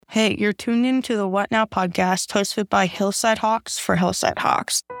Hey, you're tuned in to the What Now podcast hosted by Hillside Hawks for Hillside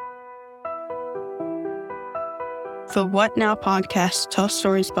Hawks. The What Now podcast tells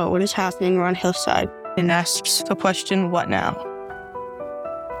stories about what is happening around Hillside and asks the question, what now?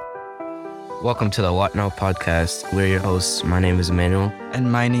 Welcome to the What Now podcast. We're your hosts. My name is Emmanuel.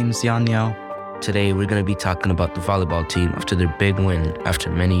 And my name's Yanyao. Today, we're going to be talking about the volleyball team after their big win after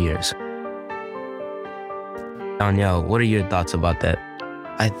many years. Danielle, what are your thoughts about that?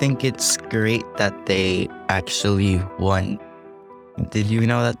 I think it's great that they actually won. Did you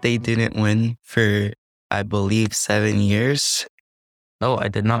know that they didn't win for, I believe, 7 years? No, I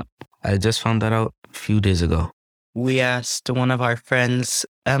did not. I just found that out a few days ago. We asked one of our friends,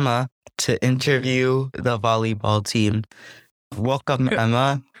 Emma, to interview the volleyball team. Welcome,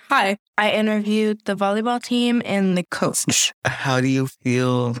 Emma. Hi. I interviewed the volleyball team and the coach. How do you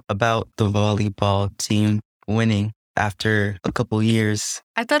feel about the volleyball team winning after a couple years?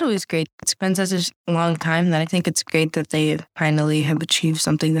 I thought it was great. It's been such a long time that I think it's great that they finally have achieved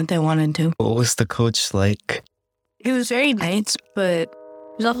something that they wanted to. What was the coach like? He was very nice, but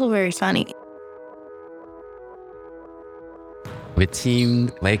he was also very funny. The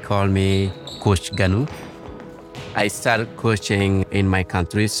team, they call me Coach Ganu. I started coaching in my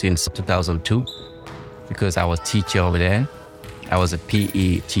country since 2002 because I was a teacher over there. I was a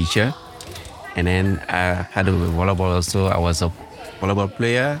PE teacher. And then I had a volleyball also. I was a volleyball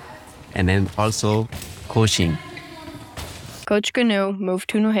player and then also coaching. Coach Ganu moved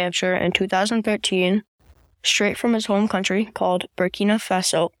to New Hampshire in 2013, straight from his home country called Burkina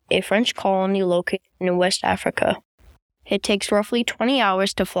Faso, a French colony located in West Africa. It takes roughly 20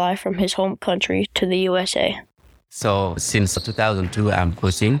 hours to fly from his home country to the USA. So since 2002, I'm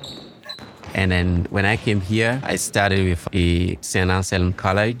coaching. And then when I came here, I started with a St. Anselm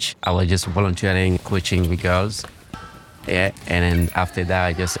College. I was just volunteering, coaching with girls. Yeah. And then after that,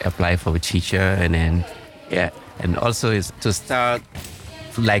 I just applied for a teacher. And then, yeah. And also is to start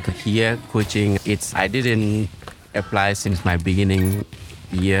like here coaching. I didn't apply since my beginning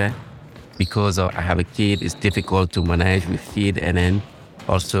year because I have a kid. It's difficult to manage with kid. And then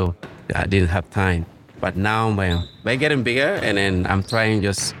also I didn't have time. But now we're getting bigger. And then I'm trying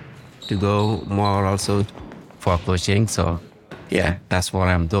just to go more also for coaching. So yeah, that's what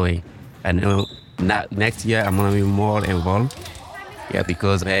I'm doing. And next year I'm gonna be more involved. Yeah,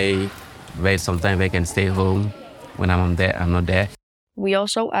 because sometimes they can stay home when I'm not there. We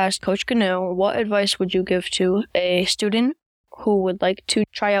also asked Coach Ganu, what advice would you give to a student who would like to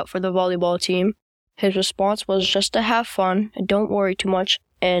try out for the volleyball team? His response was just to have fun, don't worry too much,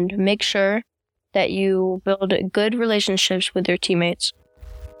 and make sure that you build good relationships with your teammates.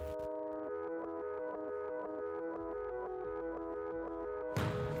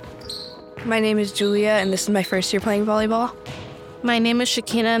 My name is Julia, and this is my first year playing volleyball. My name is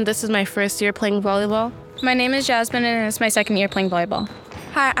Shakina, and this is my first year playing volleyball. My name is Jasmine, and it's my second year playing volleyball.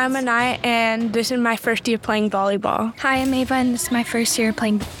 Hi, I'm Anai, and this is my first year playing volleyball. Hi, I'm Ava, and this is my first year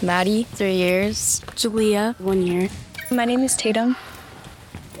playing. Maddie, 3 years. Julia, 1 year. My name is Tatum.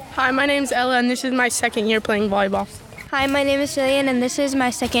 Hi, my name is Ella, and this is my second year playing volleyball. Hi, my name is Cillian, and this is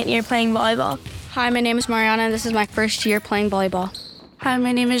my second year playing volleyball. Hi, my name is Mariana, and this is my first year playing volleyball. Hi,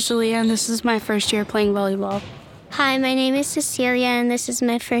 my name is Julia, and this is my first year playing volleyball. Hi, my name is Cecilia, and this is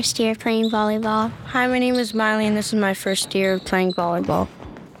my first year playing volleyball. Hi, my name is Miley, and this is my first year playing volleyball.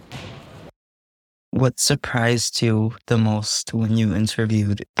 What surprised you the most when you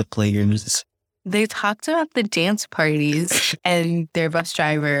interviewed the players? They talked about the dance parties and their bus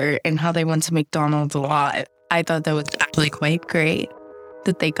driver and how they went to McDonald a lot. I thought that was actually quite great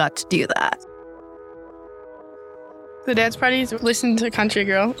that they got to do that. The dance parties listened to Country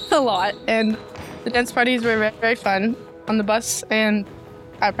Girl a lot, and the dance parties were very, very fun on the bus and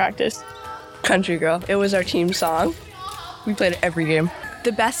at practice. Country Girl. It was our team song. We played it every game.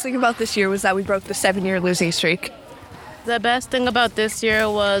 The best thing about this year was that we broke the 7-year losing streak. The best thing about this year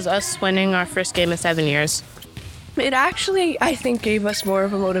was us winning our first game in 7 years. It actually, I think, gave us more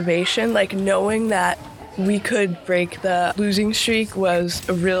of a motivation, like knowing that we could break the losing streak was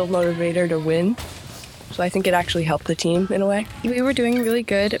a real motivator to win. So I think it actually helped the team in a way. We were doing really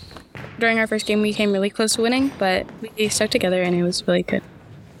good. During our first game, we came really close to winning, but we stuck together and it was really good.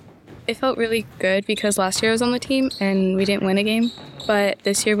 It felt really good because last year I was on the team and we didn't win a game. But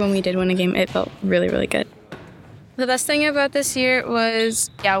this year when we did win a game, it felt really, really good. The best thing about this year was,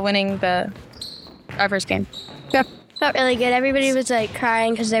 winning our first game. Yeah, felt really good. Everybody was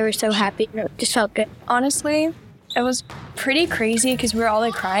crying because they were so happy. It just felt good. Honestly, it was pretty crazy because we were all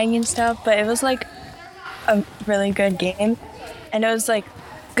crying and stuff, but it was a really good game. And it was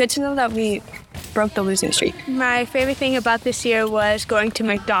good to know that we broke the losing streak. My favorite thing about this year was going to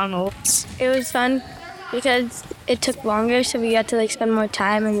McDonald's. It was fun because it took longer, so we got to spend more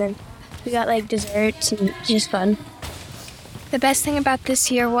time, and then we got desserts, and just fun. The best thing about this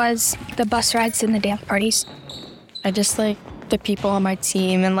year was the bus rides and the dance parties. I just like the people on my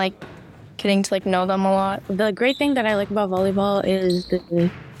team and getting to know them a lot. The great thing that I like about volleyball is the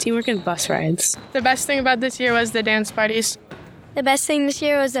teamwork and bus rides. The best thing about this year was the dance parties. The best thing this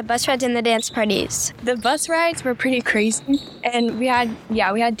year was the bus rides and the dance parties. The bus rides were pretty crazy, and we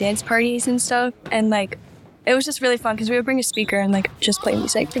had dance parties and stuff, and it was just really fun because we would bring a speaker and just play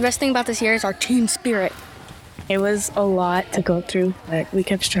music. The best thing about this year is our team spirit. It was a lot to go through, but we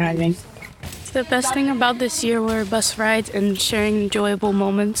kept striving. The best thing about this year were bus rides and sharing enjoyable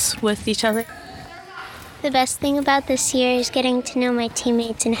moments with each other. The best thing about this year is getting to know my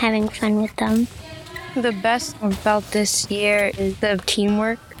teammates and having fun with them. The best about this year is the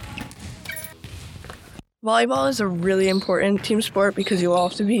teamwork. Volleyball is a really important team sport because you all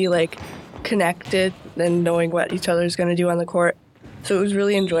have to be connected and knowing what each other is going to do on the court. So it was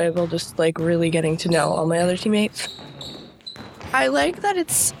really enjoyable just really getting to know all my other teammates. I like that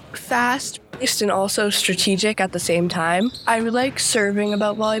it's fast-paced and also strategic at the same time. I like serving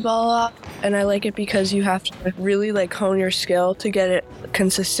about volleyball a lot, and I like it because you have to really hone your skill to get it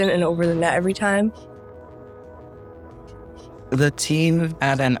consistent and over the net every time. The team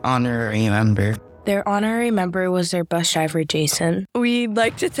had an honorary member. Their honorary member was their bus driver, Jason. We'd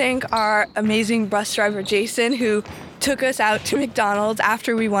like to thank our amazing bus driver, Jason, who took us out to McDonald's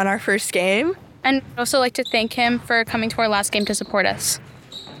after we won our first game. And I'd also like to thank him for coming to our last game to support us.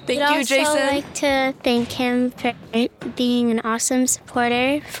 Thank you, Jason. I'd also like to thank him for being an awesome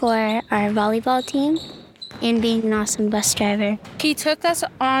supporter for our volleyball team and being an awesome bus driver. He took us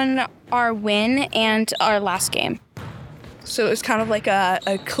on our win and our last game. So it was kind of like a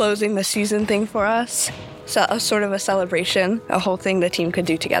closing the season thing for us. So a sort of a celebration, a whole thing the team could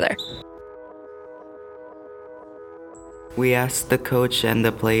do together. We asked the coach and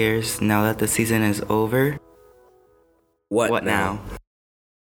the players, now that the season is over, what now?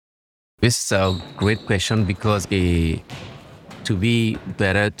 This is a great question because to be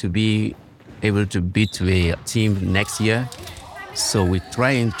better, to be able to beat a team next year, so we're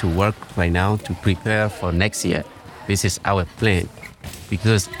trying to work right now to prepare for next year. This is our plan.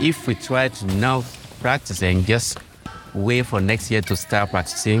 Because if we try to now practicing, just wait for next year to start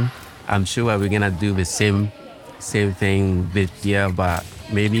practicing, I'm sure we're going to do the same thing this year, but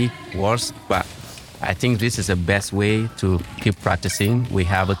maybe worse. But I think this is the best way to keep practicing. We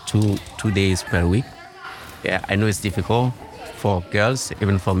have 2 days per week. Yeah, I know it's difficult for girls,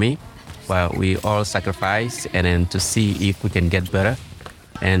 even for me, but we all sacrifice and then to see if we can get better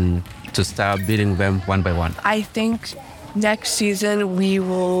and to start beating them one by one. I think next season we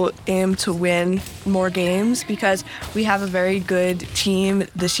will aim to win more games because we have a very good team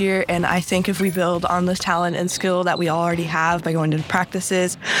this year, and I think if we build on the talent and skill that we already have by going to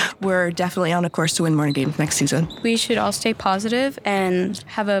practices, we're definitely on a course to win more games next season. We should all stay positive and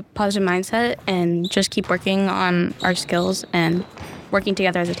have a positive mindset and just keep working on our skills and working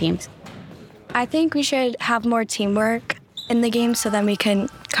together as a team. I think we should have more teamwork in the game so then we can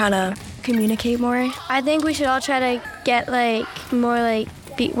kind of communicate more. I think we should all try to get more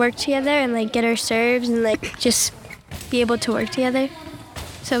work together and get our serves and just be able to work together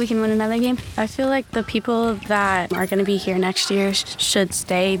so we can win another game. I feel like the people that are going to be here next year should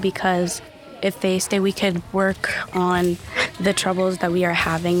stay because if they stay, we could work on the troubles that we are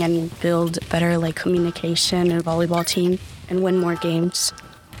having and build better communication and volleyball team and win more games.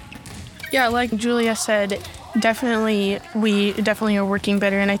 Yeah, like Julia said, we definitely are working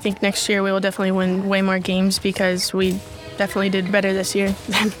better, and I think next year we will definitely win way more games because we definitely did better this year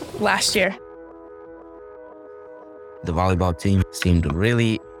than last year. The volleyball team seemed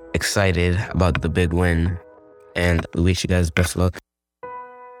really excited about the big win, and we wish you guys best luck.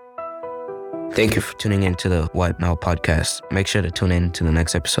 Thank you for tuning in to the What Now podcast. Make sure to tune in to the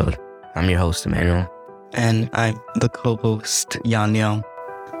next episode. I'm your host, Emmanuel. And I'm the co-host, Yanyo.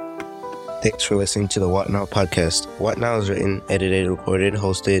 Thanks for listening to the What Now podcast. What Now is written, edited, recorded,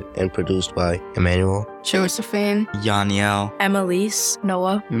 hosted, and produced by Emmanuel, Josephine, Yanyo, Annalise,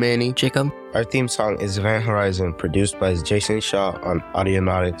 Noah, Manny, Jacob. Our theme song is Event Horizon, produced by Jason Shaw on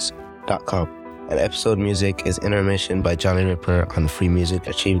audionautics.com. And episode music is Intermission by Johnny Ripper on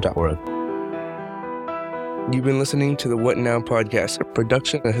freemusicachieve.org. You've been listening to the What Now podcast, a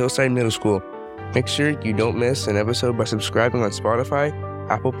production of Hillside Middle School. Make sure you don't miss an episode by subscribing on Spotify,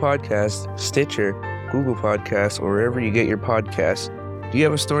 Apple Podcasts, Stitcher, Google Podcasts, or wherever you get your podcasts. Do you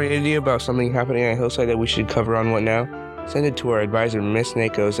have a story idea about something happening at Hillside that we should cover on What Now? send it to our advisor, Miss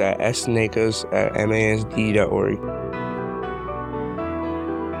Nakos, at snakos@masd.org.